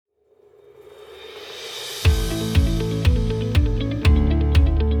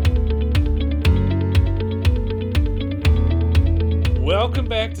Welcome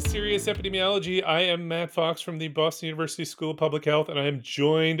back to Serious Epidemiology. I am Matt Fox from the Boston University School of Public Health, and I am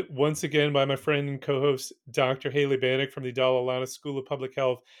joined once again by my friend and co-host, Dr. Haley Bannock from the Dalla Lana School of Public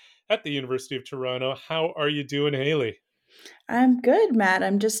Health at the University of Toronto. How are you doing, Haley? I'm good, Matt.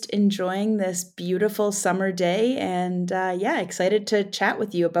 I'm just enjoying this beautiful summer day and excited to chat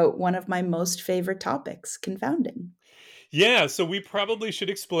with you about one of my most favorite topics, confounding. Yeah, so we probably should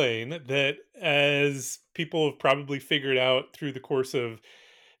explain that, as people have probably figured out through the course of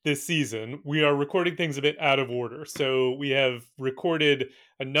this season, we are recording things a bit out of order. So we have recorded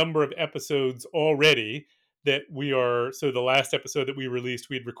a number of episodes already so the last episode that we released,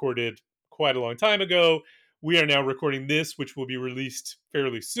 we'd recorded quite a long time ago. We are now recording this, which will be released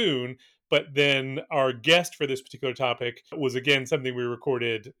fairly soon. But then our guest for this particular topic was again something we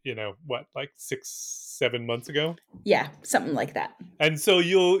recorded, like 6, 7 months ago. Yeah, something like that. And so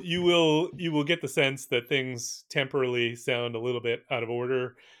you will get the sense that things temporally sound a little bit out of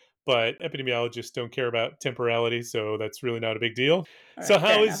order, but epidemiologists don't care about temporality, so that's really not a big deal. All So right,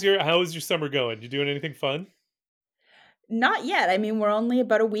 fair enough. how is your summer going? You doing anything fun? Not yet. I mean, we're only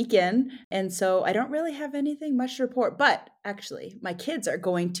about a week in, and so I don't really have anything much to report. But actually, my kids are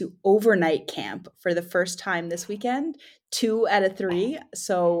going to overnight camp for the first time this weekend, 2 out of 3.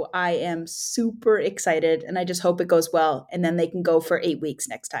 So I am super excited, and I just hope it goes well. And then they can go for 8 weeks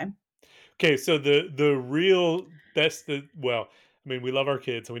next time. Okay, so the real that's the well, I mean, we love our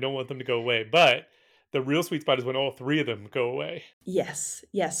kids and we don't want them to go away, but the real sweet spot is when all three of them go away. Yes,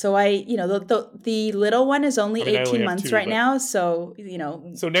 yes. So the little one is I only mean, I only 18 have months two, right but now. So,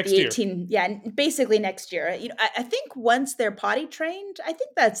 so the next year. 18, yeah, basically next year. I think once they're potty trained, I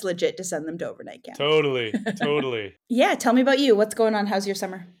think that's legit to send them to overnight camp. Totally, totally. Yeah, tell me about you. What's going on? How's your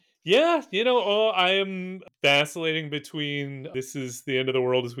summer? Yeah, I am vacillating between this is the end of the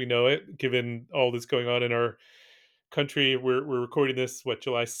world as we know it, given all that's going on in our country. We're recording this,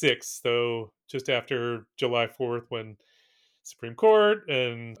 July 6th, so just after July 4th, when Supreme Court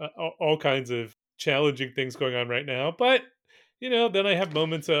and all kinds of challenging things going on right now. But, then I have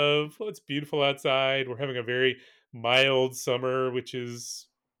moments of, it's beautiful outside. We're having a very mild summer, which is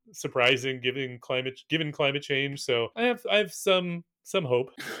surprising given climate change. So I have some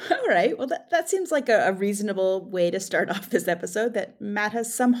hope. All right. Well, that seems like a reasonable way to start off this episode that Matt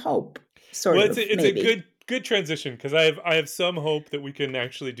has some hope, sort Well, of, it's a maybe. good transition because I have some hope that we can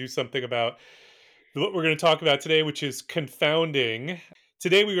actually do something about what we're going to talk about today, which is confounding.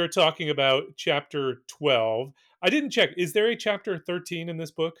 Today we are talking about chapter 12. I didn't check. Is there a chapter 13 in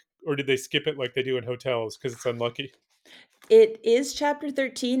this book, or did they skip it like they do in hotels because it's unlucky? It is chapter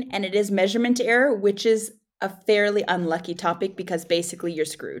 13 and it is measurement error, which is a fairly unlucky topic because basically you're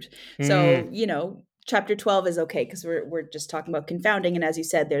screwed. Hmm. So, chapter 12 is okay because we're just talking about confounding. And as you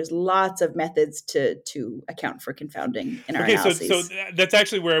said, there's lots of methods to account for confounding in our Okay, so analyses. that's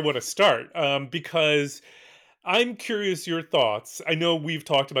actually where I want to start, because I'm curious your thoughts. I know we've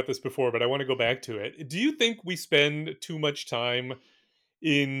talked about this before, but I want to go back to it. Do you think we spend too much time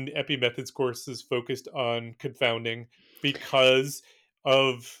in epi methods courses focused on confounding because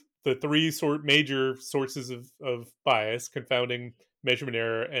of the three major sources of bias: confounding, measurement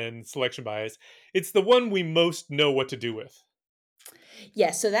error, and selection bias? It's the one we most know what to do with.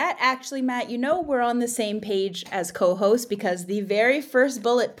 Yes, so that actually, Matt, we're on the same page as co host because the very first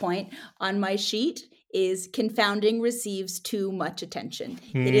bullet point on my sheet is confounding receives too much attention.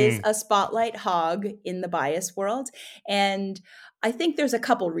 It is Hmm. a spotlight hog in the bias world. And I think there's a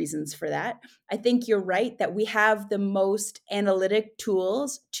couple reasons for that. I think you're right that we have the most analytic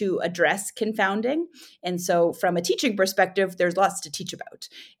tools to address confounding. And so, from a teaching perspective, there's lots to teach about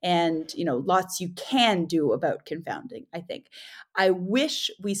and, lots you can do about confounding, I think. I wish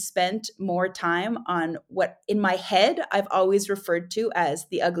we spent more time on what in my head I've always referred to as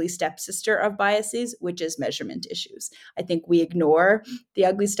the ugly stepsister of biases, which is measurement issues. I think we ignore the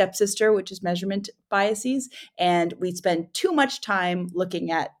ugly stepsister, which is measurement biases, and we spend too much time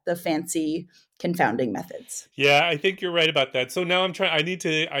looking at the fancy confounding methods. Yeah, I think you're right about that. So now I'm trying.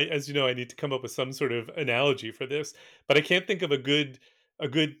 As you know, I need to come up with some sort of analogy for this, but I can't think of a good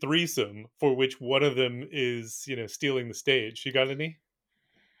threesome for which one of them is stealing the stage. You got any?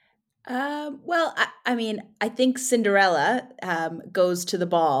 I mean, I think Cinderella goes to the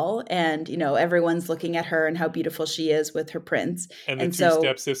ball, and everyone's looking at her and how beautiful she is with her prince, And the and two so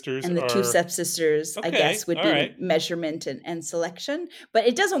stepsisters and the two are stepsisters, I okay. guess, would All be right. measurement and selection, but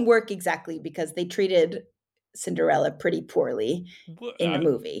it doesn't work exactly because they treated Cinderella pretty poorly Well, in the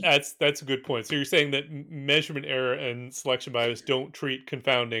movie. that's a good point. So you're saying that measurement error and selection bias don't treat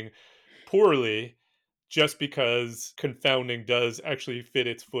confounding poorly, just because confounding does actually fit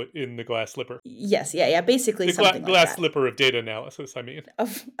its foot in the glass slipper. Yes, yeah, yeah, basically The something like glass that. slipper of data analysis, I mean.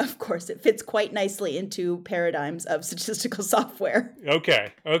 Of course, it fits quite nicely into paradigms of statistical software.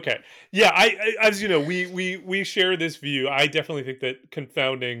 Okay, okay. Yeah, as you know, we share this view. I definitely think that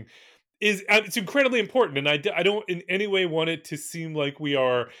confounding is it's incredibly important, and I don't in any way want it to seem like we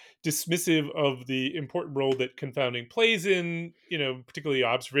are dismissive of the important role that confounding plays in, particularly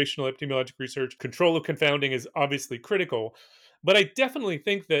observational epidemiologic research. Control of confounding is obviously critical, but I definitely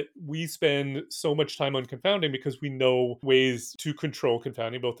think that we spend so much time on confounding because we know ways to control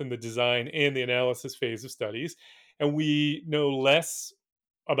confounding, both in the design and the analysis phase of studies, and we know less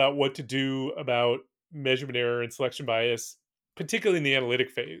about what to do about measurement error and selection bias, particularly in the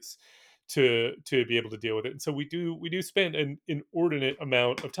analytic phase, to be able to deal with it. And so we do spend an inordinate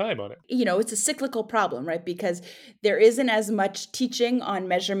amount of time on it. It's a cyclical problem, right? Because there isn't as much teaching on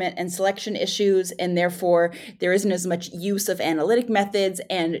measurement and selection issues, and therefore there isn't as much use of analytic methods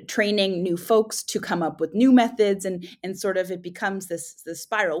and training new folks to come up with new methods, and sort of it becomes this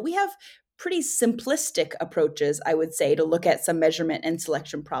spiral. We have pretty simplistic approaches, I would say, to look at some measurement and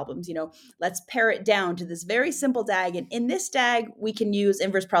selection problems. Let's pare it down to this very simple DAG, and in this DAG we can use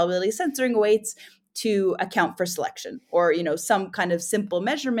inverse probability censoring weights to account for selection, or some kind of simple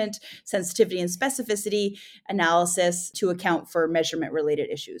measurement, sensitivity and specificity analysis to account for measurement related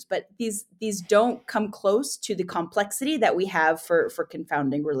issues. But these don't come close to the complexity that we have for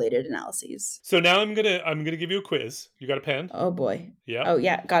confounding related analyses. So now I'm gonna give you a quiz. You got a pen? Oh boy. Yeah. Oh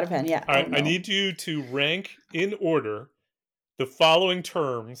yeah, got a pen. Yeah. All Oh right. I no. need you to rank in order the following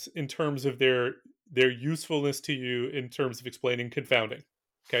terms in terms of their usefulness to you in terms of explaining confounding.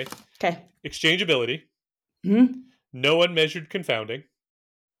 Okay. Okay. Exchangeability, Mm-hmm. no unmeasured confounding,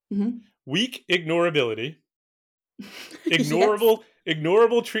 Mm-hmm. weak ignorability, Yes.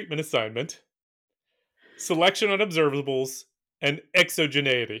 ignorable treatment assignment, selection on observables, and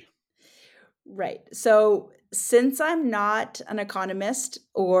exogeneity. Right. So, since I'm not an economist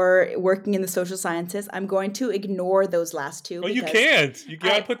or working in the social sciences, I'm going to ignore those last two Oh, you because can't. You got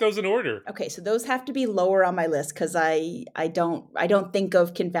to I put those in order. okay, so those have to be lower on my list because I don't think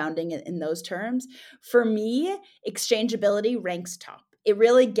of confounding in those terms. For me, exchangeability ranks top. It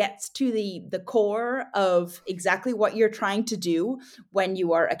really gets to the core of exactly what you're trying to do when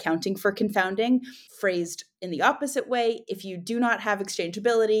you are accounting for confounding. Phrased in the opposite way, if you do not have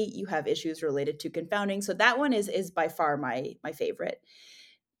exchangeability, you have issues related to confounding. So that one is by far my favorite.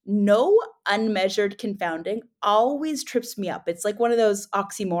 No unmeasured confounding always trips me up. It's like one of those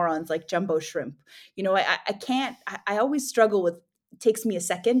oxymorons like jumbo shrimp. I can't, I always struggle with, it takes me a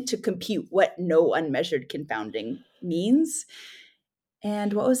second to compute what no unmeasured confounding means.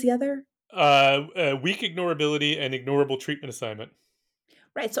 And what was the other? Weak ignorability and ignorable treatment assignment.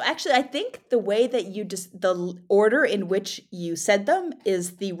 Right. So actually, I think the way that you just, the order in which you said them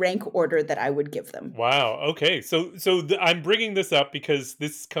is the rank order that I would give them. Wow. Okay. I'm bringing this up because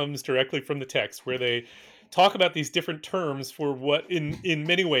this comes directly from the text where they talk about these different terms for what in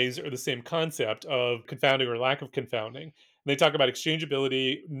many ways are the same concept of confounding or lack of confounding. And they talk about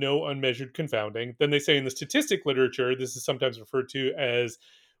exchangeability, no unmeasured confounding. Then they say in the statistic literature, this is sometimes referred to as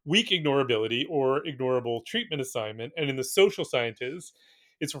weak ignorability or ignorable treatment assignment. And in the social sciences,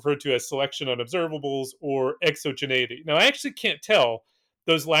 it's referred to as selection on observables or exogeneity. Now, I actually can't tell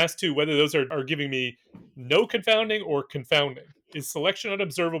those last two, whether those are giving me no confounding or confounding. Is selection on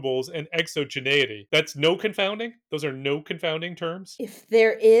observables and exogeneity. That's no confounding? Those are no confounding terms? If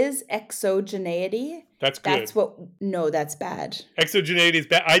there is exogeneity, That's good. that's what, no, that's bad. Exogeneity is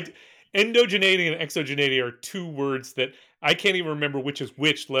bad. Endogeneity and exogeneity are two words that I can't even remember which is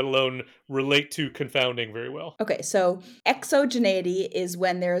which, let alone relate to confounding very well. Okay, so exogeneity is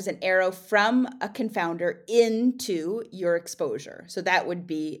when there is an arrow from a confounder into your exposure. So that would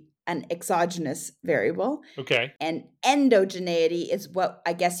be an exogenous variable. Okay. And endogeneity is what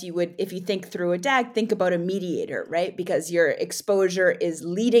I guess you would, if you think through a DAG, think about a mediator, right? Because your exposure is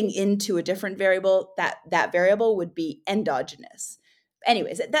leading into a different variable. That variable would be endogenous.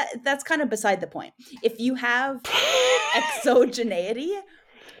 Anyways, that's kind of beside the point. If you have exogeneity,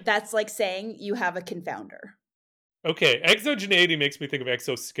 that's like saying you have a confounder. Okay, exogeneity makes me think of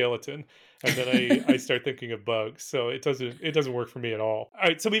exoskeleton, and then I start thinking of bugs. So it doesn't work for me at all. All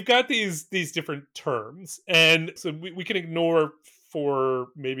right, so we've got these different terms, and so we can ignore four,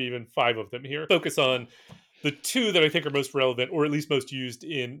 maybe even five of them here. Focus on the two that I think are most relevant, or at least most used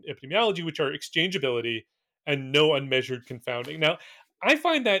in epidemiology, which are exchangeability and no unmeasured confounding. Now, I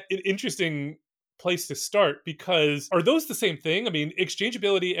find that an interesting place to start because are those the same thing? I mean,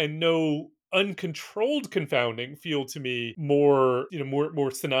 exchangeability and no uncontrolled confounding feel to me more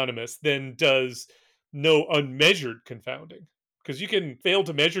synonymous than does no unmeasured confounding. Because you can fail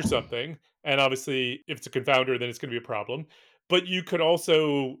to measure something, and obviously, if it's a confounder, then it's going to be a problem. But you could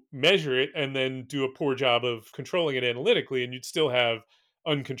also measure it and then do a poor job of controlling it analytically, and you'd still have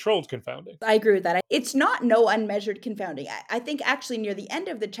uncontrolled confounding. I agree with that. It's not no unmeasured confounding. I think actually near the end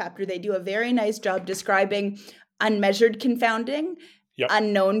of the chapter, they do a very nice job describing unmeasured confounding, Yep.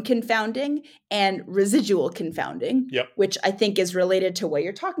 unknown confounding, and residual confounding, Yep. which I think is related to what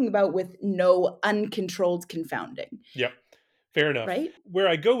you're talking about with no uncontrolled confounding, Yep. Fair enough. right? Where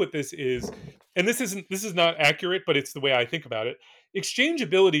I go with this is, and this is not accurate, but it's the way I think about it.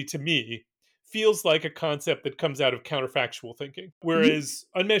 Exchangeability to me feels like a concept that comes out of counterfactual thinking, Mhm. whereas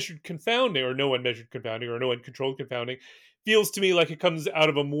unmeasured confounding or no unmeasured confounding or no uncontrolled confounding feels to me like it comes out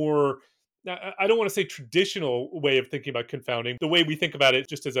of a more, I don't want to say traditional way of thinking about confounding, the way we think about it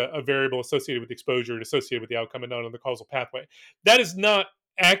just as a variable associated with exposure and associated with the outcome and not on the causal pathway. That is not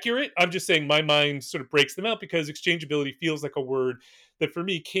accurate. I'm just saying my mind sort of breaks them out because exchangeability feels like a word that for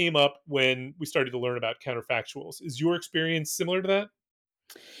me came up when we started to learn about counterfactuals. Is your experience similar to that?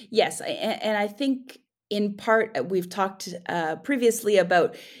 Yes, and I think in part we've talked previously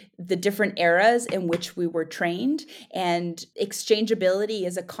about the different eras in which we were trained, and exchangeability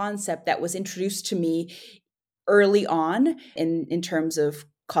is a concept that was introduced to me early on in terms of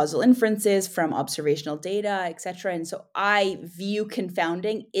causal inferences from observational data, et cetera. And so I view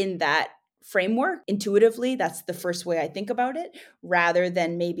confounding in that framework intuitively. That's the first way I think about it, rather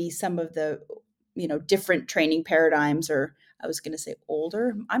than maybe some of the different training paradigms, or I was going to say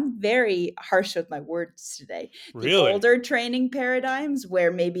older. I'm very harsh with my words today. The Really? older training paradigms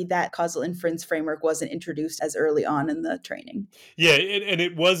where maybe that causal inference framework wasn't introduced as early on in the training. Yeah, and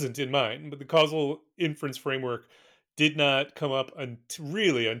it wasn't in mine, but the causal inference framework did not come up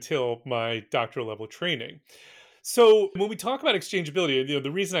really until my doctoral level training. So when we talk about exchangeability,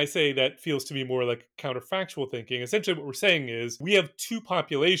 the reason I say that feels to me more like counterfactual thinking, essentially what we're saying is we have two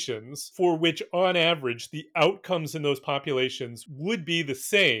populations for which, on average, the outcomes in those populations would be the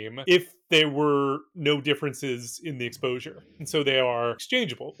same if there were no differences in the exposure. And so they are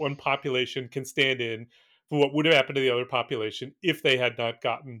exchangeable. One population can stand in for what would have happened to the other population if they had not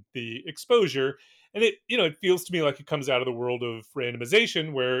gotten the exposure. And it feels to me like it comes out of the world of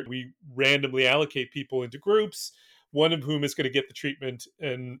randomization where we randomly allocate people into groups, one of whom is going to get the treatment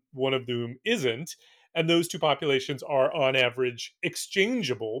and one of whom isn't. And those two populations are on average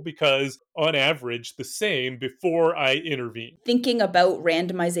exchangeable because on average the same before I intervene. Thinking about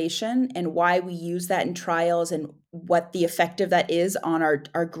randomization and why we use that in trials and what the effect of that is on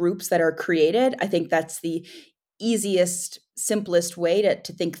our groups that are created, I think that's the easiest, simplest way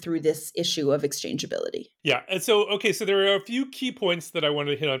to think through this issue of exchangeability. Yeah, and so okay, so there are a few key points that I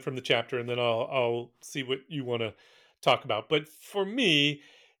wanted to hit on from the chapter, and then I'll see what you want to talk about. But for me,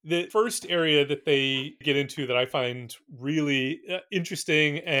 the first area that they get into that I find really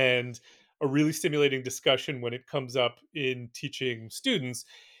interesting and a really stimulating discussion when it comes up in teaching students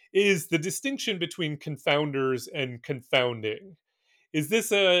is the distinction between confounders and confounding. Is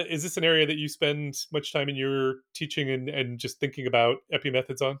this an area that you spend much time in your teaching and just thinking about epi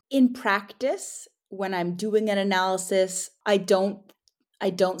methods on? In practice, when I'm doing an analysis, I don't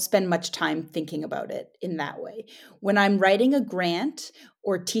spend much time thinking about it in that way. When I'm writing a grant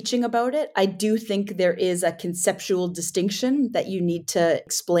or teaching about it, I do think there is a conceptual distinction that you need to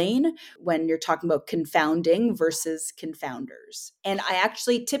explain when you're talking about confounding versus confounders. And I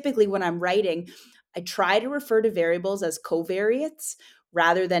actually typically, when I'm writing, I try to refer to variables as covariates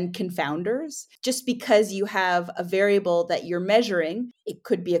rather than confounders, just because you have a variable that you're measuring. It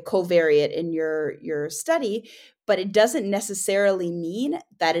could be a covariate in your study, but it doesn't necessarily mean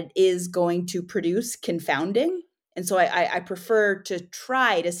that it is going to produce confounding. And so I prefer to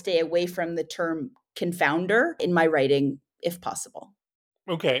try to stay away from the term confounder in my writing if possible.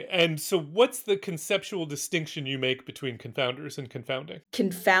 Okay, and so what's the conceptual distinction you make between confounders and confounding?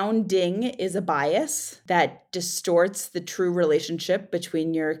 Confounding is a bias that distorts the true relationship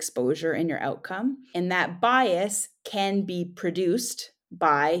between your exposure and your outcome. And that bias can be produced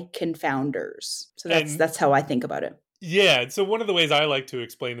by confounders. So that's And that's how I think about it. yeah, and so one of the ways I like to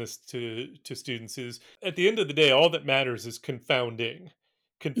explain this to students is at the end of the day, all that matters is confounding. Mhm, yep.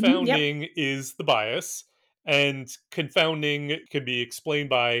 Confounding is the bias, and confounding can be explained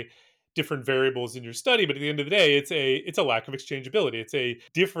by different variables in your study, but at the end of the day, it's a lack of exchangeability. It's a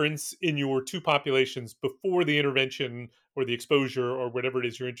difference in your two populations before the intervention or the exposure or whatever it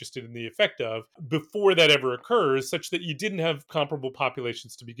is you're interested in the effect of, before that ever occurs, such that you didn't have comparable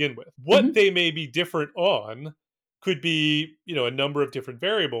populations to begin with. What Mhm. they may be different on could be, a number of different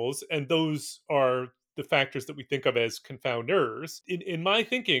variables, and those are the factors that we think of as confounders. In my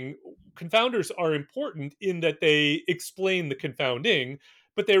thinking, confounders are important in that they explain the confounding,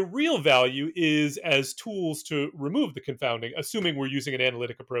 but their real value is as tools to remove the confounding, assuming we're using an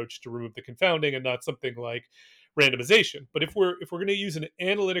analytic approach to remove the confounding and not something like randomization. But if we're going to use an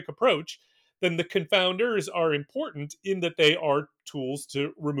analytic approach, then the confounders are important in that they are tools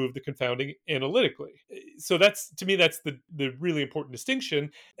to remove the confounding analytically. So that's, to me, that's the really important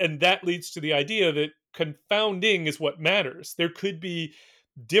distinction. And that leads to the idea that confounding is what matters. There could be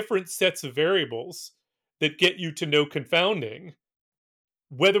different sets of variables that get you to no confounding.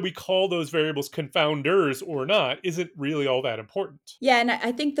 Whether we call those variables confounders or not isn't really all that important. Yeah, and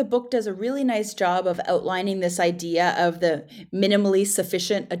I think the book does a really nice job of outlining this idea of the minimally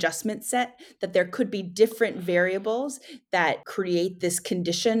sufficient adjustment set, that there could be different variables that create this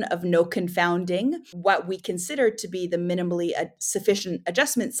condition of no confounding. What we consider to be the minimally sufficient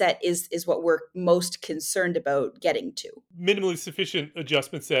adjustment set is what we're most concerned about getting to. Minimally sufficient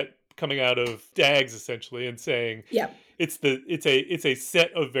adjustment set coming out of DAGs essentially and saying Yeah. it's a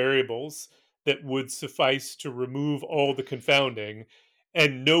set of variables that would suffice to remove all the confounding,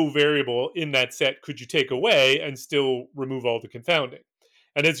 and no variable in that set could you take away and still remove all the confounding.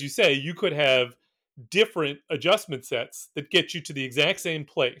 And as you say, you could have different adjustment sets that get you to the exact same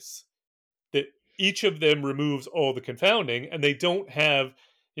place, that each of them removes all the confounding, and they don't have,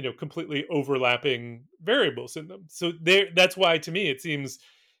 completely overlapping variables in them. So that's why, to me, it seems,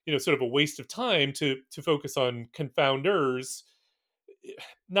 sort of a waste of time to focus on confounders.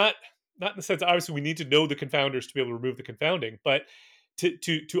 not not in the sense, obviously we need to know the confounders to be able to remove the confounding, but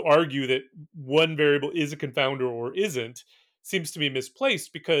to argue that one variable is a confounder or isn't seems to be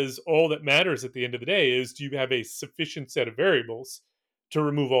misplaced, because all that matters at the end of the day is, do you have a sufficient set of variables to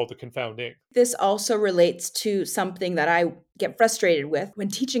remove all the confounding? This also relates to something that I get frustrated with when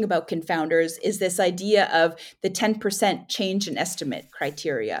teaching about confounders, is this idea of the 10% change in estimate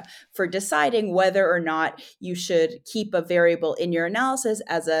criteria for deciding whether or not you should keep a variable in your analysis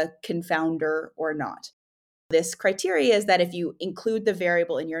as a confounder or not. This criteria is that if you include the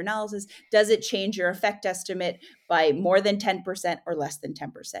variable in your analysis, does it change your effect estimate by more than 10% or less than 10%?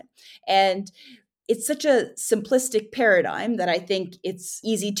 And it's such a simplistic paradigm that I think it's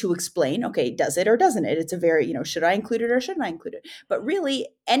easy to explain. Okay, does it or doesn't it? It's a very, should I include it or shouldn't I include it? But really,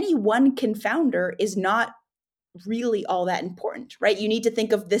 any one confounder is not really all that important, right? You need to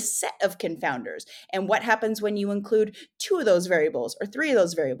think of this set of confounders and what happens when you include two of those variables or three of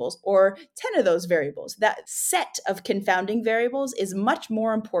those variables or 10 of those variables. That set of confounding variables is much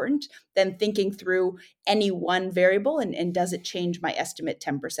more important than thinking through any one variable and does it change my estimate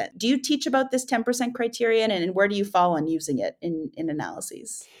 10%. Do you teach about this 10% criterion, and where do you fall on using it in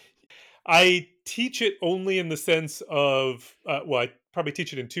analyses? I teach it only in the sense of, I probably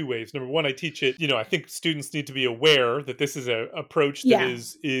teach it in two ways. Number one, I teach it, I think students need to be aware that this is a approach that Yeah.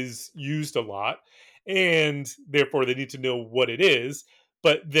 is used a lot, and therefore they need to know what it is.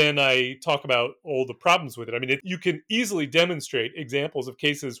 But then I talk about all the problems with it. I mean, you can easily demonstrate examples of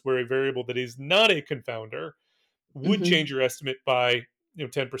cases where a variable that is not a confounder would change Hmm. your estimate by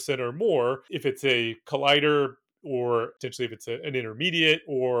 10% or more if it's a collider, or potentially if it's an intermediate,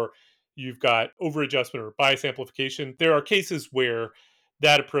 or you've got overadjustment or bias amplification. There are cases where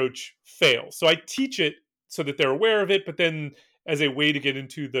that approach fails. So I teach it so that they're aware of it, but then as a way to get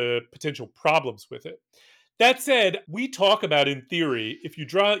into the potential problems with it. That said, we talk about, in theory, if you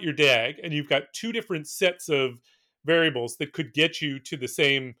draw out your DAG and you've got two different sets of variables that could get you to the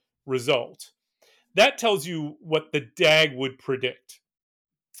same result, that tells you what the DAG would predict.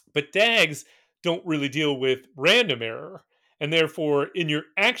 But DAGs don't really deal with random error. And therefore, in your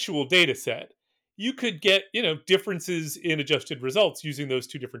actual data set, you could get, differences in adjusted results using those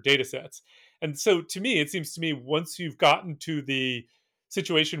two different data sets. And so to me, it seems to me, once you've gotten to the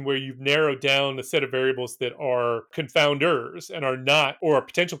situation where you've narrowed down a set of variables that are confounders and are not, or are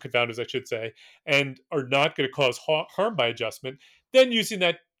potential confounders, I should say, and are not going to cause harm by adjustment, then using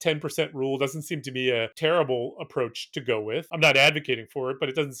that 10% rule doesn't seem to be a terrible approach to go with. I'm not advocating for it, but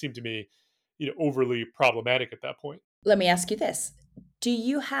it doesn't seem to me, overly problematic at that point. Let me ask you this. Do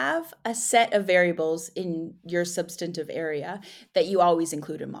you have a set of variables in your substantive area that you always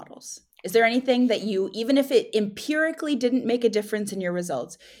include in models? Is there anything that you, even if it empirically didn't make a difference in your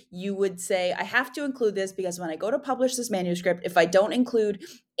results, you would say, I have to include this because when I go to publish this manuscript, if I don't include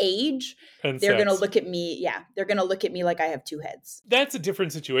age, And they're going to sex. look at me. Yeah, they're going to look at me like I have two heads. That's a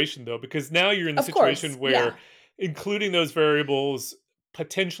different situation, though, because now you're in the Of course. situation where Yeah. including those variables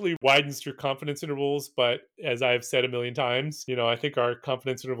potentially widens your confidence intervals, but as I've said a million times, I think our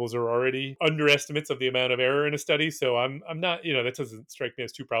confidence intervals are already underestimates of the amount of error in a study. So I'm not, that doesn't strike me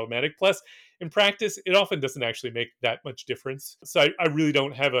as too problematic. Plus, in practice, it often doesn't actually make that much difference. So I really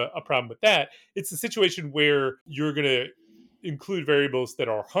don't have a problem with that. It's a situation where you're going to include variables that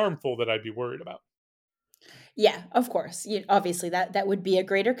are harmful that I'd be worried about. Yeah, of course. Obviously, that would be a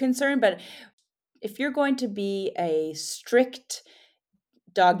greater concern. But if you're going to be a strict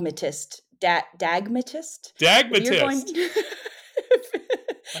dogmatist, dagmatist, if you're going, Dagmatist.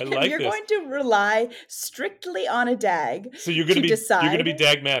 I if like you're this. going to rely strictly on a dag So you're to gonna be you're gonna decide, be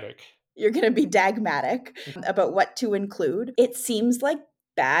dagmatic. you're going to be dagmatic about what to include. It seems like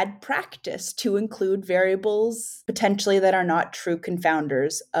bad practice to include variables potentially that are not true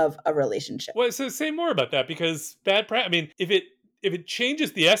confounders of a relationship. Well, so say more about that because I mean, if it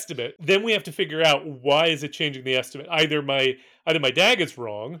changes the estimate, then we have to figure out why is it changing the estimate. Either my DAG is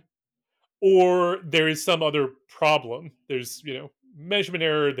wrong, or there is some other problem. There's measurement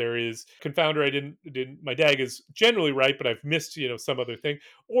error. There is confounder. I didn't. My DAG is generally right, but I've missed some other thing.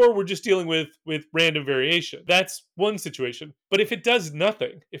 Or we're just dealing with random variation. That's one situation. But if it does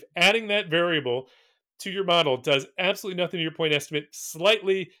nothing, if adding that variable to your model does absolutely nothing to your point estimate,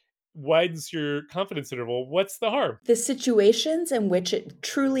 slightly widens your confidence interval, what's the harm? The situations in which it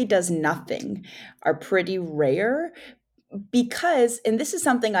truly does nothing are pretty rare because, and this is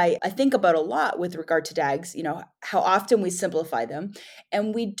something I think about a lot with regard to DAGs, how often we simplify them.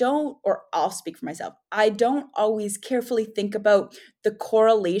 And we don't, or I'll speak for myself, I don't always carefully think about the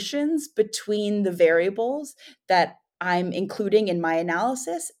correlations between the variables that I'm including in my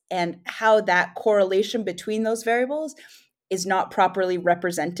analysis and how that correlation between those variables is not properly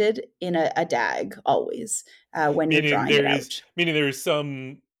represented in a DAG always when you're Meaning drawing it there is out. meaning there is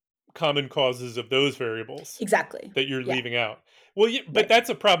some common causes of those variables Exactly. that you're Yeah. leaving out. Well, yeah, but Right. that's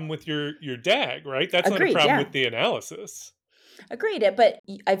a problem with your DAG, right? That's not a Agreed. problem Yeah. with the analysis. Agreed. But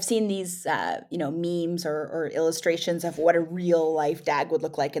I've seen these, memes or illustrations of what a real life DAG would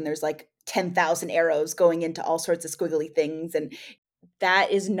look like, and there's like 10,000 arrows going into all sorts of squiggly things, and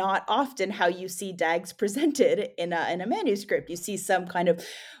that is not often how you see DAGs presented in a manuscript. You see some kind of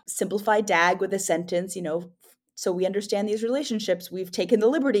simplified DAG with a sentence, so we understand these relationships. We've taken the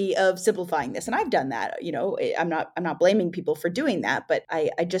liberty of simplifying this. And I've done that. I'm not blaming people for doing that, but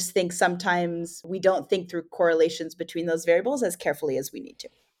I just think sometimes we don't think through correlations between those variables as carefully as we need to.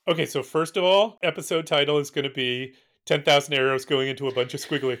 Okay, so first of all, episode title is going to be 10,000 arrows going into a bunch of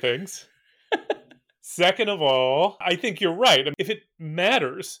squiggly things. Second of all, I think you're right. I mean, if it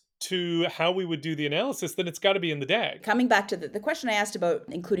matters to how we would do the analysis, then it's got to be in the DAG. Coming back to the question I asked about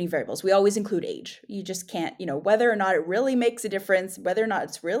including variables, we always include age. You just can't, whether or not it really makes a difference, whether or not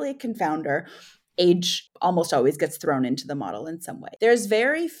it's really a confounder, age almost always gets thrown into the model in some way. There's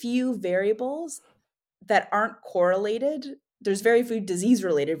very few variables that aren't correlated. There's very few disease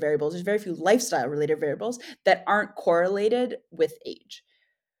related variables. There's very few lifestyle related variables that aren't correlated with age.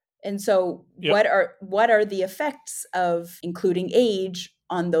 And so Yep. what are the effects of including age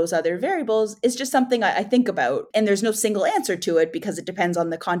on those other variables is just something I think about. And there's no single answer to it because it depends on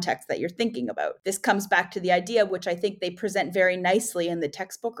the context that you're thinking about. This comes back to the idea, which I think they present very nicely in the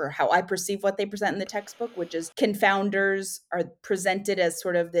textbook, or how I perceive what they present in the textbook, which is confounders are presented as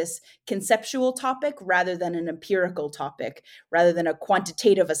sort of this conceptual topic rather than an empirical topic, rather than a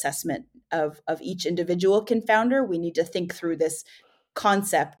quantitative assessment of each individual confounder. We need to think through this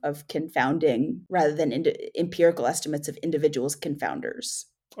concept of confounding rather than empirical estimates of individuals' confounders.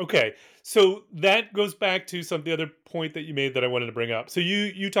 Okay. So that goes back to the other point that you made that I wanted to bring up. So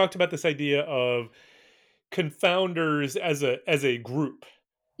you talked about this idea of confounders as a group,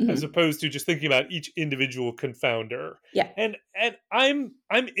 as Mhm. opposed to just thinking about each individual confounder. Yeah. And I'm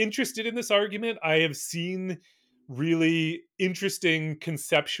interested in this argument. I have seen really interesting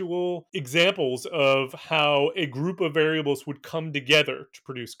conceptual examples of how a group of variables would come together to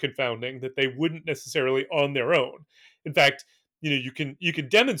produce confounding that they wouldn't necessarily on their own. In fact, you can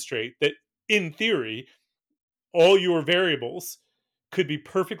demonstrate that in theory all your variables could be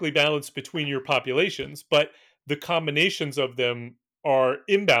perfectly balanced between your populations, but the combinations of them are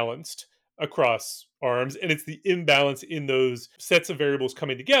imbalanced across arms, and it's the imbalance in those sets of variables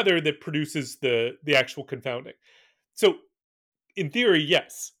coming together that produces the actual confounding. So, in theory,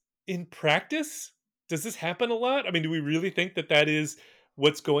 yes. In practice, does this happen a lot? I mean, do we really think that that is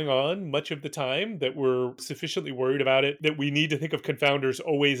what's going on much of the time? That we're sufficiently worried about it that we need to think of confounders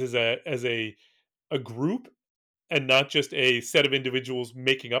always as a group and not just a set of individuals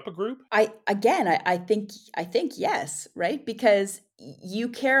making up a group? I think yes, right? Because you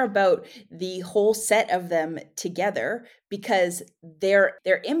care about the whole set of them together because their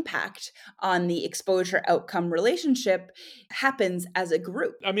impact on the exposure outcome relationship happens as a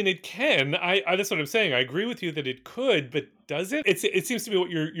group. I mean, it can. I that's what I'm saying. I agree with you that it could, but does it? It seems to me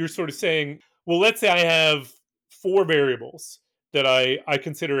what you're sort of saying. Well, let's say I have four variables that I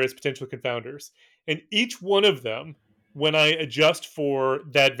consider as potential confounders, and each one of them, when I adjust for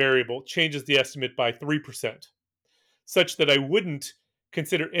that variable, changes the estimate by 3%, such that I wouldn't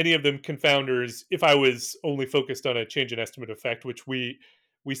consider any of them confounders if I was only focused on a change in estimate effect, which we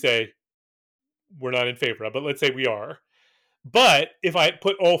say we're not in favor of. But let's say we are. But if I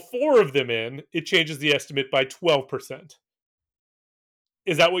put all four of them in, it changes the estimate by 12%.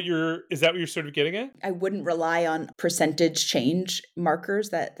 Is that what you're sort of getting at? I wouldn't rely on percentage change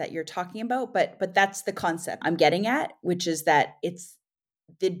markers that you're talking about, but that's the concept I'm getting at, which is that it's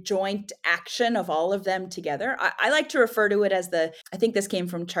the joint action of all of them together. I like to refer to it as I think this came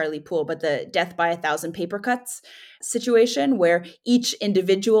from Charlie Poole, but the death by a thousand paper cuts situation where each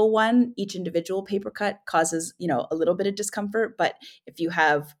individual paper cut causes, a little bit of discomfort. But if you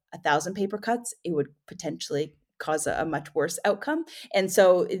have a thousand paper cuts, it would potentially cause a much worse outcome. And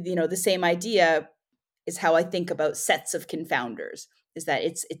so, the same idea is how I think about sets of confounders, is that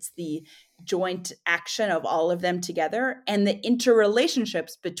it's the joint action of all of them together and the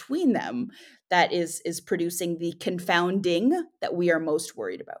interrelationships between them that is producing the confounding that we are most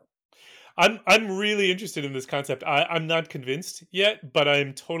worried about. I'm really interested in this concept. I'm not convinced yet, but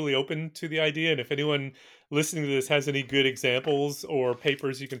I'm totally open to the idea. And if anyone listening to this has any good examples or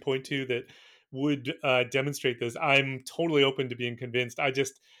papers you can point to that would demonstrate this, I'm totally open to being convinced.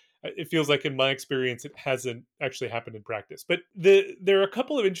 It feels like in my experience it hasn't actually happened in practice. But there are a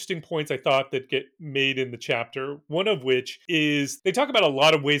couple of interesting points I thought that get made in the chapter. One of which is they talk about a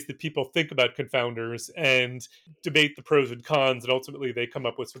lot of ways that people think about confounders and debate the pros and cons, and ultimately they come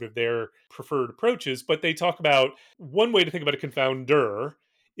up with sort of their preferred approaches. But they talk about one way to think about a confounder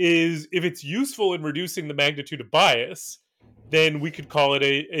is if it's useful in reducing the magnitude of bias, then we could call it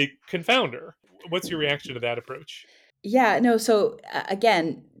a confounder. What's your reaction to that approach? Yeah, no, so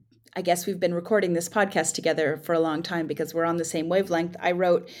again, I guess we've been recording this podcast together for a long time because we're on the same wavelength. I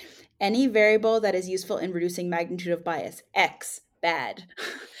wrote any variable that is useful in reducing magnitude of bias, X, bad.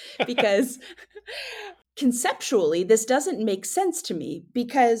 Because conceptually, this doesn't make sense to me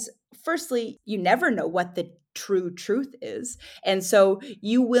because, firstly, you never know what the true truth is. And so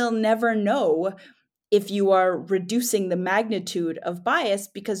you will never know if you are reducing the magnitude of bias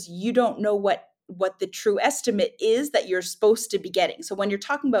because you don't know what the true estimate is that you're supposed to be getting. So when you're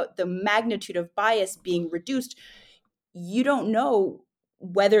talking about the magnitude of bias being reduced, you don't know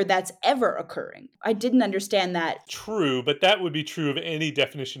whether that's ever occurring. I didn't understand that. True, but that would be true of any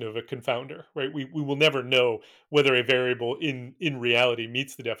definition of a confounder, right? We will never know whether a variable in reality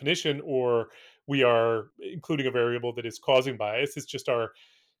meets the definition or we are including a variable that is causing bias. It's just our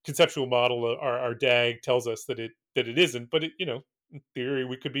conceptual model, our DAG tells us that it isn't, but in theory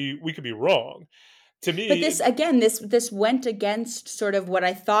we could be wrong. To But me, this again, this went against sort of what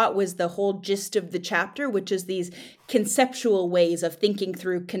I thought was the whole gist of the chapter, which is these conceptual ways of thinking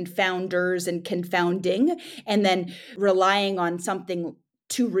through confounders and confounding, and then relying on something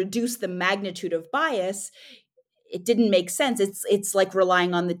to reduce the magnitude of bias. It didn't make sense. It's like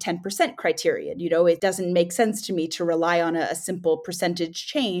relying on the 10% criterion. It doesn't make sense to me to rely on a simple percentage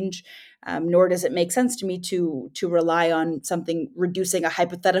change, nor does it make sense to me to rely on something reducing a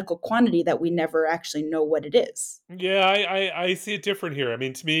hypothetical quantity that we never actually know what it is. yeah, I see it different here. I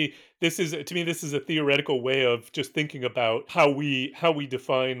mean, to me this is a theoretical way of just thinking about how we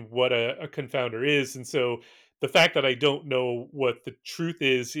define what a confounder is, and so the fact that I don't know what the truth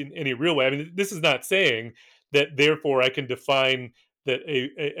is in any real way. I mean, this is not saying that therefore I can define that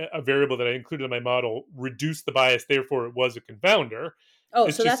a variable that I included in my model reduced the bias, therefore it was a confounder. Oh,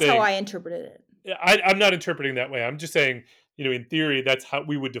 It's so just that's how saying I interpreted it. I'm not interpreting that way. I'm just saying, in theory, that's how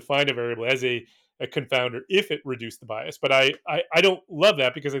we would define a variable as a confounder if it reduced the bias. But I don't love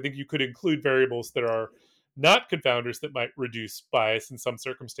that because I think you could include variables that are not confounders that might reduce bias in some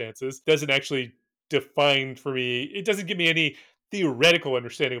circumstances. Doesn't actually define for me, it doesn't give me any theoretical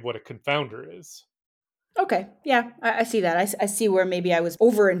understanding of what a confounder is. Okay, yeah, I see that. I see where maybe I was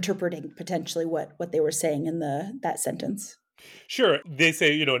overinterpreting potentially what they were saying in that sentence. Sure. They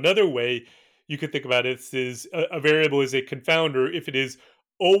say, another way you could think about it is a variable is a confounder if it is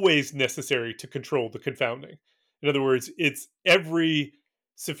always necessary to control the confounding. In other words, it's every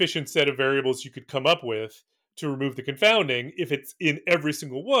sufficient set of variables you could come up with to remove the confounding. If it's in every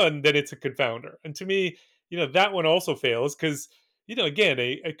single one, then it's a confounder. And to me, that one also fails because, again,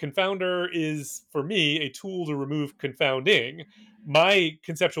 a confounder is, for me, a tool to remove confounding. My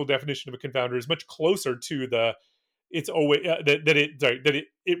conceptual definition of a confounder is much closer to the it's always that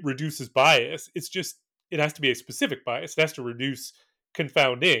it reduces bias. It's just it has to be a specific bias. It has to reduce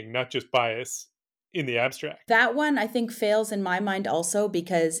confounding, not just bias in the abstract. That one I think fails in my mind also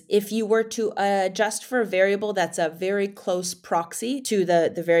because if you were to adjust for a variable that's a very close proxy to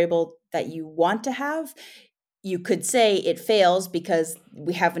the variable that you want to have, you could say it fails because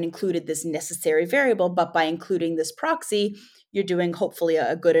we haven't included this necessary variable, but by including this proxy, you're doing hopefully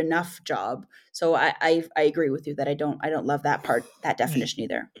a good enough job. So I agree with you that I don't love that part, that definition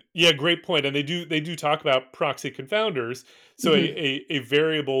either. Yeah, great point. And they do talk about proxy confounders. So a, Mhm. a, a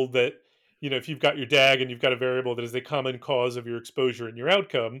variable that, if you've got your DAG and you've got a variable that is the common cause of your exposure and your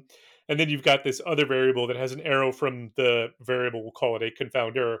outcome, and then you've got this other variable that has an arrow from the variable, we'll call it a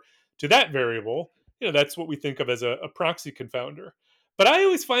confounder, to that variable, that's what we think of as a proxy confounder. But I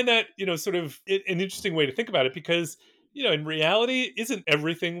always find that, sort of an interesting way to think about it because, in reality, isn't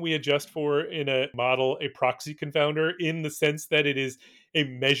everything we adjust for in a model a proxy confounder in the sense that it is a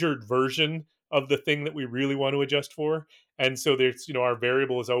measured version of the thing that we really want to adjust for. And so there's, our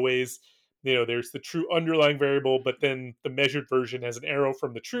variable is always, there's the true underlying variable, but then the measured version has an arrow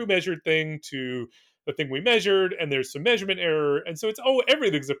from the true measured thing to the thing we measured, and there's some measurement error. And so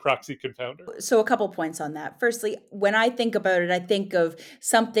everything's a proxy confounder. So a couple points on that. Firstly, when I think about it, I think of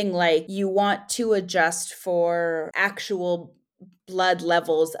something like you want to adjust for actual blood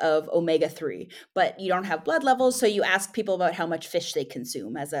levels of omega-3, but you don't have blood levels, so you ask people about how much fish they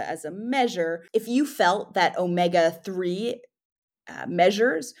consume as a measure. If you felt that omega-3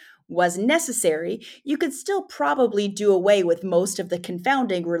 measures was necessary, you could still probably do away with most of the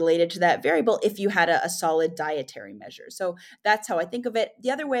confounding related to that variable if you had a solid dietary measure. So that's how I think of it.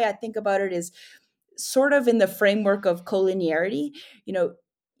 The other way I think about it is sort of in the framework of collinearity. You know,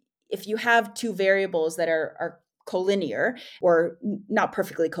 if you have two variables that are collinear or not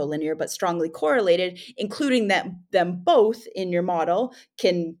perfectly collinear but strongly correlated, including them both in your model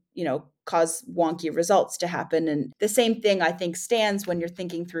can cause wonky results to happen. And the same thing I think stands when you're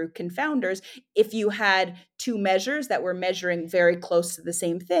thinking through confounders. If you had two measures that were measuring very close to the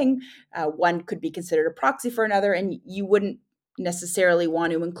same thing, one could be considered a proxy for another, and you wouldn't necessarily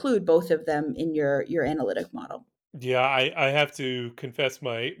want to include both of them in your analytic model. Yeah, I have to confess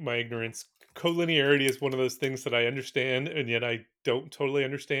my ignorance. Collinearity is one of those things that I understand, and yet I don't totally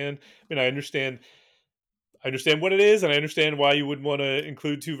understand. I mean, I understand what it is, and I understand why you would want to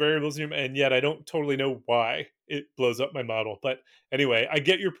include two variables in your, and yet I don't totally know why it blows up my model. But anyway, I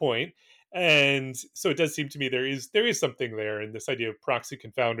get your point, and so it does seem to me there is something there. And this idea of proxy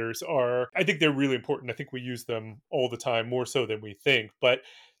confounders I think they're really important. I think we use them all the time, more so than we think. But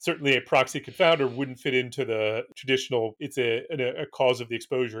certainly, a proxy confounder wouldn't fit into the traditional. It's a cause of the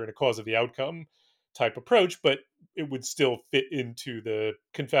exposure and a cause of the outcome type approach, but it would still fit into the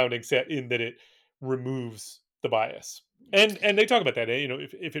confounding set in that it removes the bias. And they talk about that.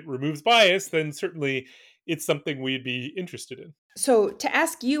 If it removes bias, then certainly it's something we'd be interested in. So, to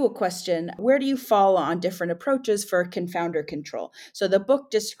ask you a question, where do you fall on different approaches for confounder control? So, the book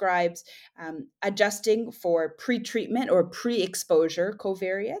describes adjusting for pre-treatment or pre-exposure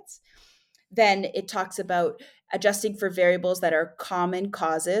covariates. Then it talks about adjusting for variables that are common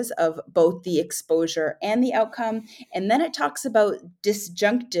causes of both the exposure and the outcome. And then it talks about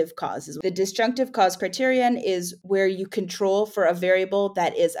disjunctive causes. The disjunctive cause criterion is where you control for a variable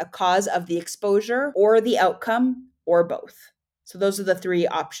that is a cause of the exposure or the outcome or both. So those are the three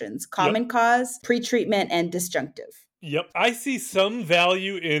options: Yep. common cause, pretreatment, and disjunctive. Yep. I see some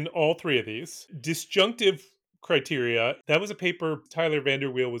value in all three of these. Disjunctive criteria. That was a paper. Tyler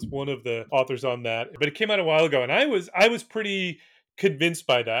Vanderweel was one of the authors on that, but it came out a while ago, and I was pretty convinced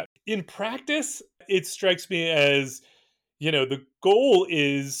by that. In practice, it strikes me as, the goal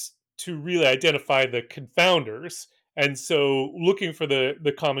is to really identify the confounders. And so looking for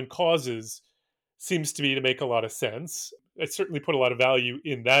the common causes seems to me to make a lot of sense. I certainly put a lot of value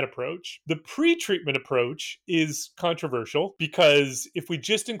in that approach. The pre treatment approach is controversial because if we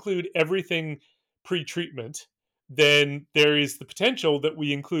just include everything pre treatment, then there is the potential that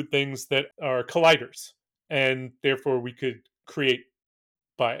we include things that are colliders, and therefore we could create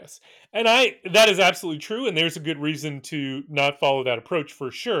bias. And that is absolutely true, and there's a good reason to not follow that approach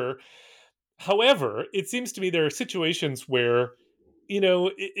for sure. However, it seems to me there are situations where,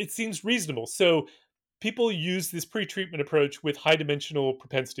 it seems reasonable. So people use this pre-treatment approach with high dimensional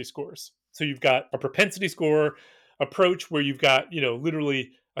propensity scores. So you've got a propensity score approach where you've got,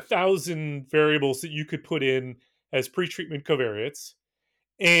 literally 1,000 variables that you could put in as pre-treatment covariates.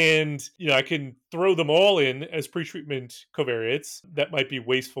 And, I can throw them all in as pretreatment covariates. That might be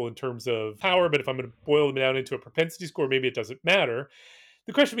wasteful in terms of power, but if I'm going to boil them down into a propensity score, maybe it doesn't matter.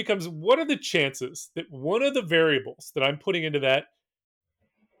 The question becomes, what are the chances that one of the variables that I'm putting into that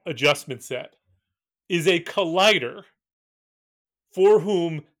adjustment set is a collider for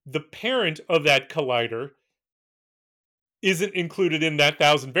whom the parent of that collider isn't included in that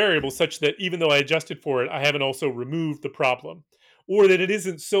 1,000 variables, such that even though I adjusted for it, I haven't also removed the problem, or that it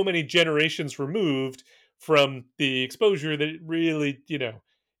isn't so many generations removed from the exposure that it really,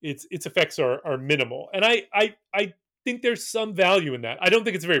 its effects are minimal. And I think there's some value in that. I don't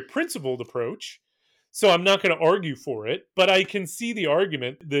think it's a very principled approach, so I'm not going to argue for it, but I can see the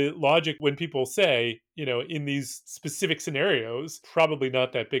argument, the logic when people say, in these specific scenarios, probably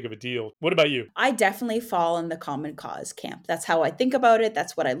not that big of a deal. What about you? I definitely fall in the common cause camp. That's how I think about it.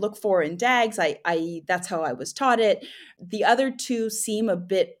 That's what I look for in DAGs. I that's how I was taught it. The other two seem a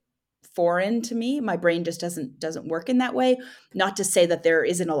bit foreign to me. My brain just doesn't work in that way. Not to say that there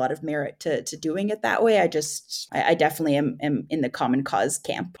isn't a lot of merit to doing it that way. I definitely am in the common cause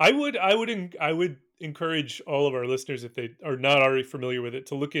camp. I would encourage all of our listeners, if they are not already familiar with it,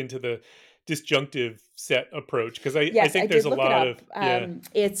 to look into the disjunctive set approach, because I Yes, I think there's did a look it lot of, up.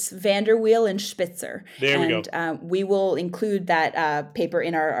 It's Vanderweel and Spitzer, there we go. and we will include that paper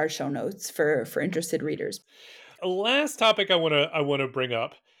in our show notes for interested readers. A last topic I want to bring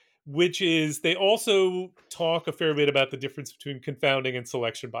up, which is they also talk a fair bit about the difference between confounding and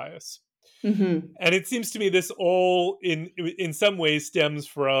selection bias. Hmm. And it seems to me this all in some ways stems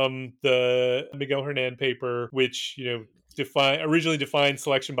from the Miguel Hernan paper, which originally defined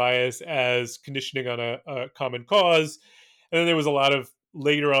selection bias as conditioning on a common cause, and then there was a lot of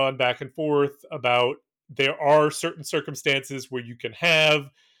later on back and forth about there are certain circumstances where you can have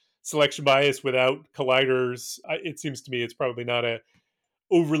selection bias without colliders. It seems to me it's probably not a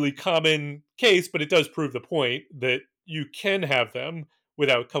overly common case, but it does prove the point that you can have them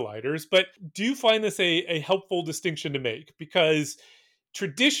without colliders. But do you find this a helpful distinction to make? Because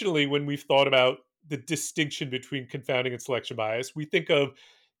traditionally, when we've thought about the distinction between confounding and selection bias, we think of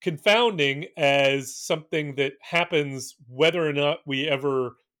confounding as something that happens whether or not we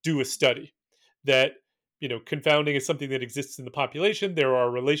ever do a study. That, confounding is something that exists in the population. There are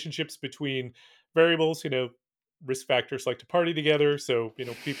relationships between variables, risk factors like to party together. So,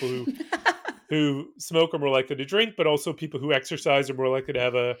 people who smoke are more likely to drink, but also people who exercise are more likely to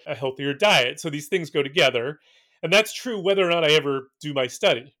have a healthier diet. So these things go together. And that's true whether or not I ever do my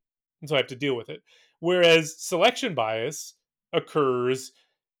study. And so I have to deal with it. Whereas selection bias occurs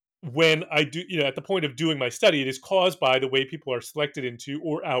when I do, at the point of doing my study, it is caused by the way people are selected into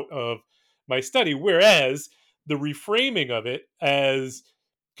or out of my study. Whereas the reframing of it as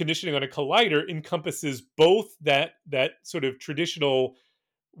conditioning on a collider encompasses both that sort of traditional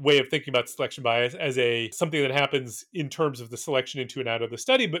way of thinking about selection bias as a something that happens in terms of the selection into and out of the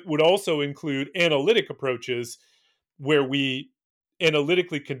study, but would also include analytic approaches where we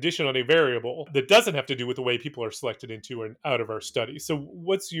analytically condition on a variable that doesn't have to do with the way people are selected into and out of our study. So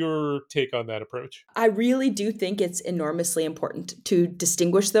what's your take on that approach? I really do think it's enormously important to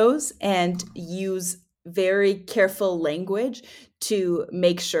distinguish those and use very careful language to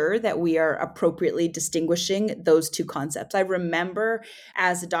make sure that we are appropriately distinguishing those two concepts. I remember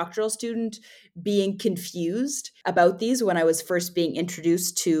as a doctoral student being confused about these when I was first being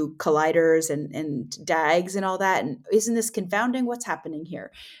introduced to colliders and DAGs and all that. And isn't this confounding? What's happening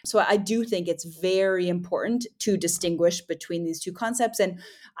here? So I do think it's very important to distinguish between these two concepts. And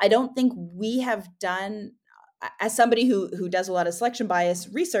I don't think we have done, as somebody who does a lot of selection bias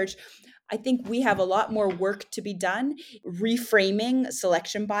research, I think we have a lot more work to be done reframing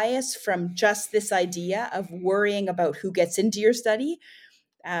selection bias from just this idea of worrying about who gets into your study,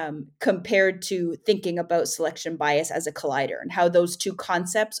 compared to thinking about selection bias as a collider, and how those two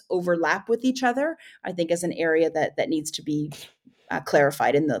concepts overlap with each other. I think is an area that needs to be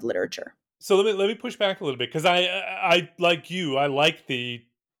clarified in the literature. So let me push back a little bit, because I like you, I like the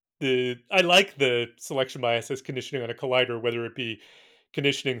selection bias as conditioning on a collider, whether it be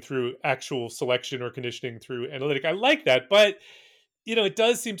conditioning through actual selection or conditioning through analytic. I like that, but it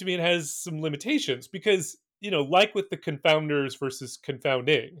does seem to me it has some limitations, because like with the confounders versus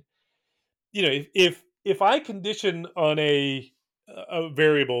confounding, if I condition on a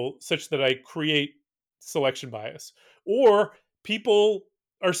variable such that I create selection bias, or people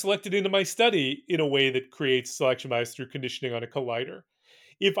are selected into my study in a way that creates selection bias through conditioning on a collider.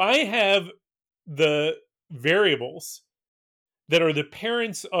 If I have the variables that are the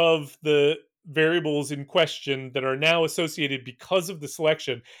parents of the variables in question that are now associated because of the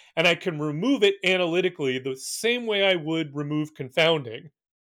selection, and I can remove it analytically the same way I would remove confounding,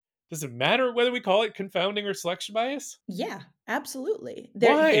 Does it matter whether we call it confounding or selection bias? Yeah, absolutely.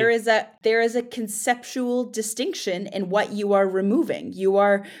 Why? There is a conceptual distinction in what you are removing. You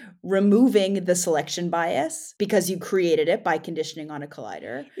are removing the selection bias because you created it by conditioning on a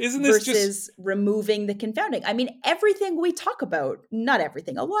collider Isn't this just versus removing the confounding. I mean, everything we talk about, not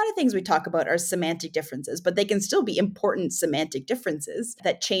everything, a lot of things we talk about are semantic differences, but they can still be important semantic differences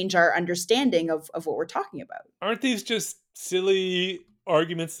that change our understanding of what we're talking about. aren't these just silly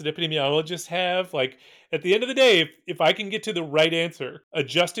arguments that epidemiologists have? Like, at the end of the day, if I can get to the right answer,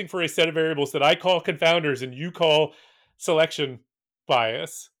 adjusting for a set of variables that I call confounders and you call selection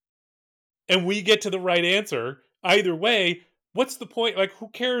bias, and we get to the right answer, either way, what's the point? Like, who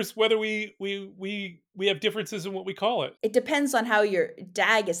cares whether we have differences in what we call it? It depends on how your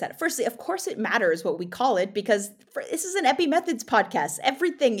DAG is set. Firstly, of course, it matters what we call it because this is an Epi Methods podcast.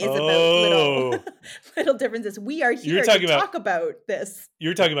 Everything is about little Oh, little differences. We are you're here to talking about talk about this,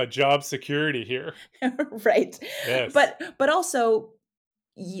 you're talking about job security here. right? Yes. But also,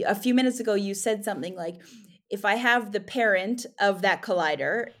 a few minutes ago, you said something like, if I have the parent of that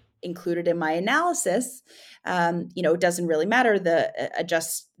collider included in my analysis, it doesn't really matter.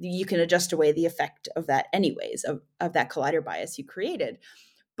 You can adjust away the effect of that anyways, of that collider bias you created.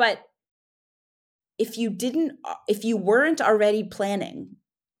 But if you weren't already planning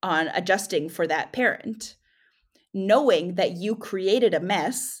on adjusting for that parent, knowing that you created a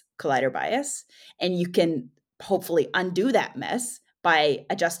mess, collider bias, and you can hopefully undo that mess by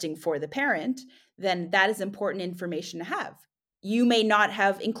adjusting for the parent, then that is important information to have. You may not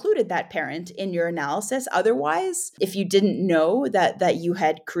have included that parent in your analysis otherwise if you didn't know that you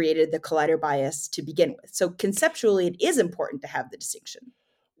had created the collider bias to begin with. So conceptually, it is important to have the distinction.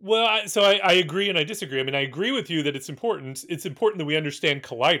 Well, I agree and I disagree. I mean, I agree with you that it's important. It's important that we understand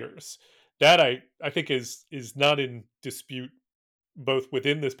colliders. That I think is not in dispute both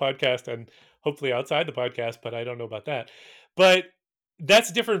within this podcast and hopefully outside the podcast, but I don't know about that. But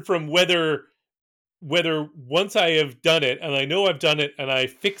that's different from whether once I have done it and I know I've done it and I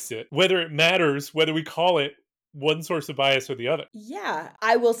fix it, whether it matters whether we call it one source of bias or the other. Yeah,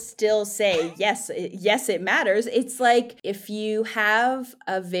 I will still say yes, yes, it matters. It's like if you have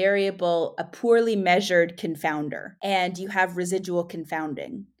a variable, a poorly measured confounder, and you have residual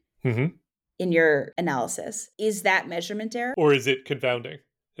confounding Hmm. in your analysis, is that measurement error? Or is it confounding?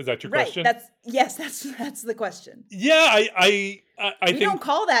 Is that your Right. question? That's the question. Yeah, I We don't think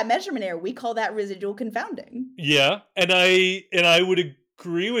call that measurement error. We call that residual confounding. yeah, and I would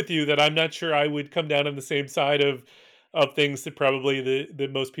agree with you that I'm not sure I would come down on the same side of things that probably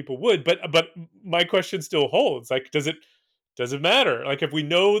that most people would. But my question still holds. Like, does it matter? Like, if we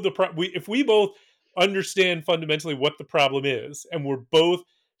know if we both understand fundamentally what the problem is, and we're both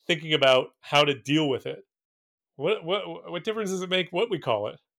thinking about how to deal with it, what difference does it make what we call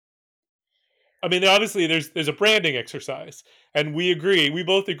it? I mean, obviously, there's a branding exercise, and we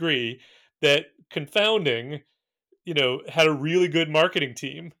both agree that confounding had a really good marketing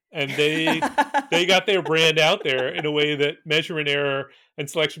team and they got their brand out there in a way that measurement error and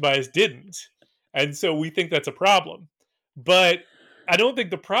selection bias didn't. And so we think that's a problem. But I don't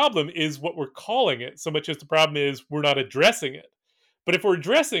think the problem is what we're calling it so much as the problem is we're not addressing it. But if we're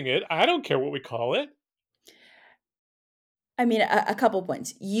addressing it, I don't care what we call it. I mean, a couple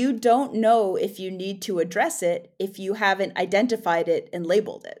points. You don't know if you need to address it if you haven't identified it and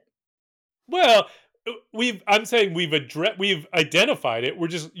labeled it. Well, I'm saying we've identified it.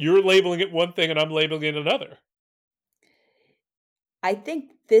 You're labeling it one thing and I'm labeling it another. I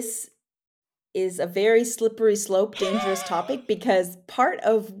think this is a very slippery slope, dangerous topic because part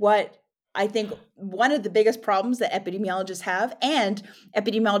of what I think one of the biggest problems that epidemiologists have and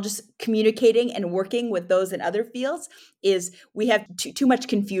epidemiologists communicating and working with those in other fields is we have too much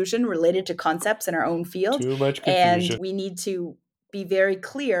confusion related to concepts in our own field. Too much And confusion. we need to be very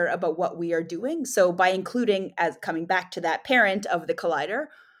clear about what we are doing. So by including, as coming back to that parent of the collider,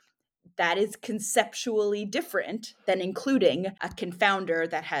 that is conceptually different than including a confounder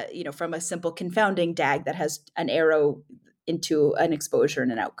that has, from a simple confounding DAG that has an arrow into an exposure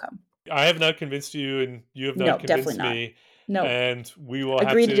and an outcome. I have not convinced you, and you have not No, definitely convinced not. me. No, And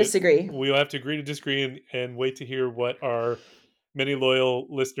agree to disagree. we will have to agree to disagree and wait to hear what our many loyal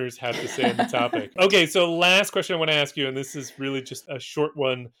listeners have to say on the topic. Okay, so last question I want to ask you, and this is really just a short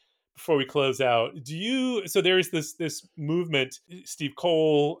one before we close out. So there is this movement, Steve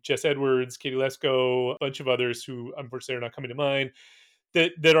Cole, Jess Edwards, Katie Lesko, a bunch of others who unfortunately are not coming to mind,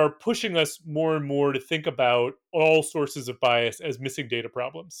 that are pushing us more and more to think about all sources of bias as missing data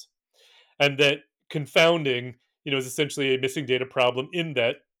problems. And that confounding, is essentially a missing data problem in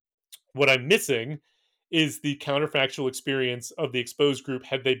that what I'm missing is the counterfactual experience of the exposed group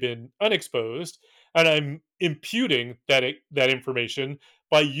had they been unexposed, and I'm imputing that information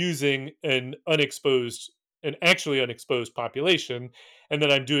by using an actually unexposed population, and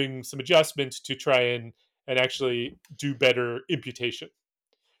then I'm doing some adjustments to try and actually do better imputation.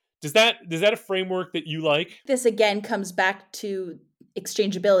 Does that a framework that you like? This again comes back to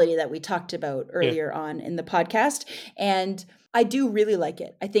exchangeability that we talked about Yeah. earlier on in the podcast. And I do really like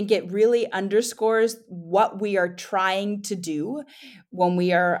it. I think it really underscores what we are trying to do when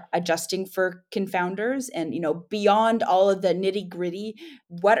we are adjusting for confounders and, beyond all of the nitty gritty,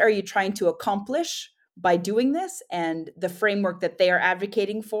 what are you trying to accomplish by doing this? And the framework that they are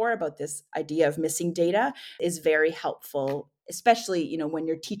advocating for about this idea of missing data is very helpful, especially, when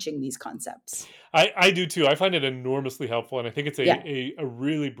you're teaching these concepts. I do too. I find it enormously helpful, and I think it's Yeah. a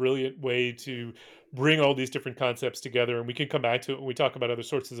really brilliant way to bring all these different concepts together. And we can come back to it when we talk about other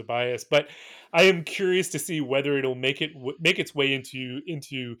sources of bias. But I am curious to see whether it'll make its way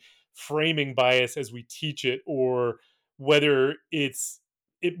into framing bias as we teach it, or whether it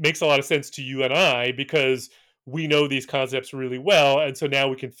makes a lot of sense to you and I because we know these concepts really well, and so now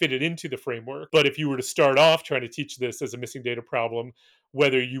we can fit it into the framework. But if you were to start off trying to teach this as a missing data problem,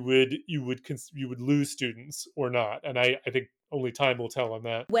 whether you would lose students or not, and I think only time will tell on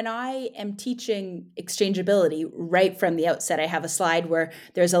that. When I am teaching exchangeability right from the outset, I have a slide where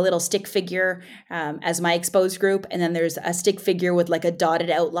there's a little stick figure as my exposed group, and then there's a stick figure with like a dotted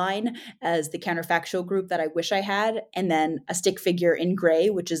outline as the counterfactual group that I wish I had, and then a stick figure in gray,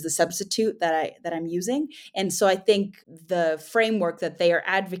 which is the substitute that I'm using. And so I think the framework that they are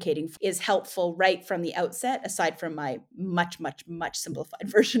advocating is helpful right from the outset. Aside from my much, much, much simplified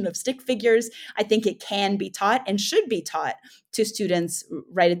version of stick figures, I think it can be taught and should be taught to students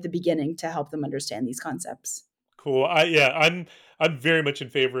right at the beginning to help them understand these concepts. Cool. I'm very much in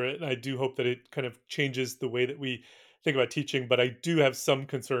favor of it, and I do hope that it kind of changes the way that we think about teaching. But I do have some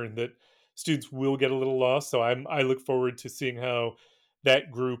concern that students will get a little lost. So I look forward to seeing how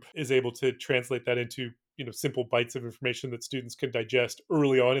that group is able to translate that into simple bites of information that students can digest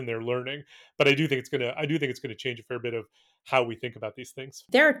early on in their learning. But I do think it's gonna change a fair bit of how we think about these things.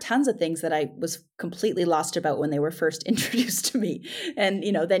 There are tons of things that I was completely lost about when they were first introduced to me. And,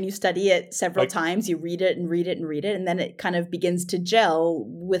 then you study it several Like, times, you read it and read it and read it, and then it kind of begins to gel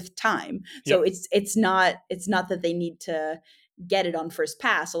with time. So yep, it's not that they need to get it on first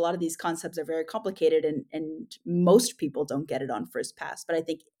pass. A lot of these concepts are very complicated and most people don't get it on first pass. But I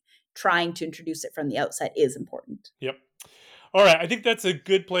think trying to introduce it from the outset is important. yep. All right, I think that's a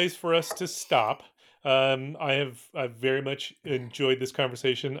good place for us to stop. I've very much enjoyed this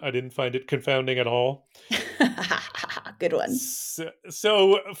conversation. I didn't find it confounding at all. Good one.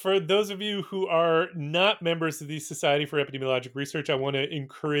 So, for those of you who are not members of the Society for Epidemiologic Research, I want to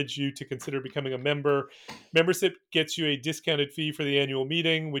encourage you to consider becoming a member. Membership gets you a discounted fee for the annual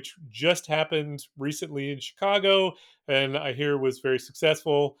meeting, which just happened recently in Chicago, and I hear was very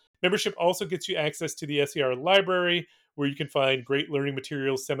successful. Membership also gets you access to the SER library, where you can find great learning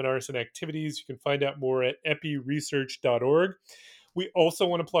materials, seminars, and activities. You can find out more at epiresearch.org. We also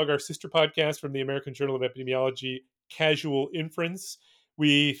want to plug our sister podcast from the American Journal of Epidemiology, Casual Inference.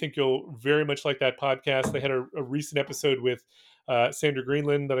 We think you'll very much like that podcast. They had a recent episode with Sandra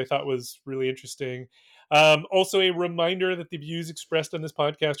Greenland that I thought was really interesting. Also, a reminder that the views expressed on this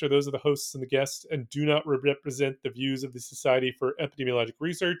podcast are those of the hosts and the guests and do not represent the views of the Society for Epidemiologic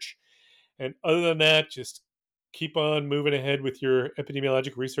Research. And other than that, just keep on moving ahead with your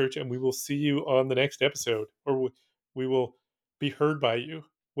epidemiologic research, and we will see you on the next episode, or we will be heard by you.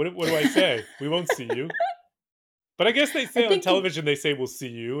 What do I say? We won't see you. But I guess they I say on think television, they say we'll see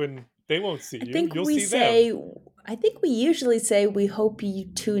you, and they won't see I you. think You'll we see them. say I think we usually say we hope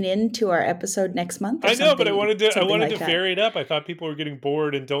you tune in to our episode next month or I know, but I something wanted to something like that. vary it up. I thought people were getting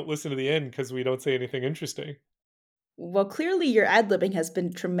bored and don't listen to the end because we don't say anything interesting. Well, clearly your ad-libbing has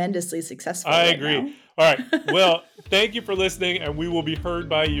been tremendously successful I right agree. now. All right. Well, thank you for listening, and we will be heard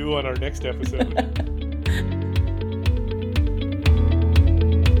by you on our next episode.